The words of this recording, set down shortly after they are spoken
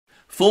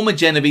Former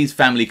Genovese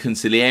family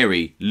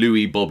consigliere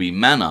Louis Bobby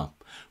Manna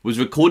was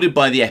recorded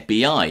by the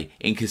FBI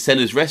in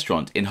Casella's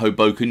restaurant in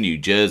Hoboken, New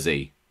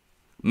Jersey.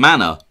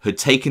 Manna had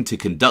taken to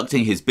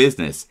conducting his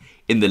business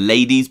in the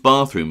ladies'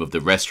 bathroom of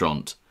the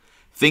restaurant,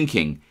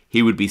 thinking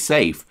he would be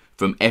safe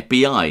from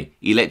FBI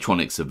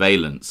electronic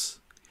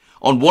surveillance.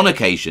 On one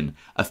occasion,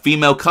 a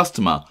female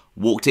customer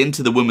walked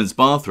into the women's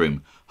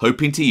bathroom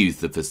hoping to use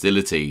the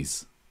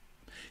facilities.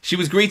 She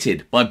was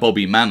greeted by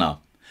Bobby Manna,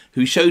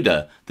 who showed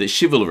her that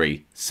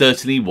chivalry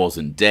certainly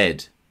wasn't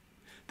dead.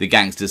 The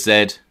gangster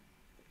said,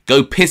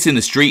 "Go piss in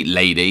the street,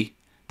 lady.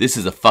 This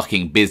is a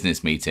fucking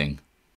business meeting."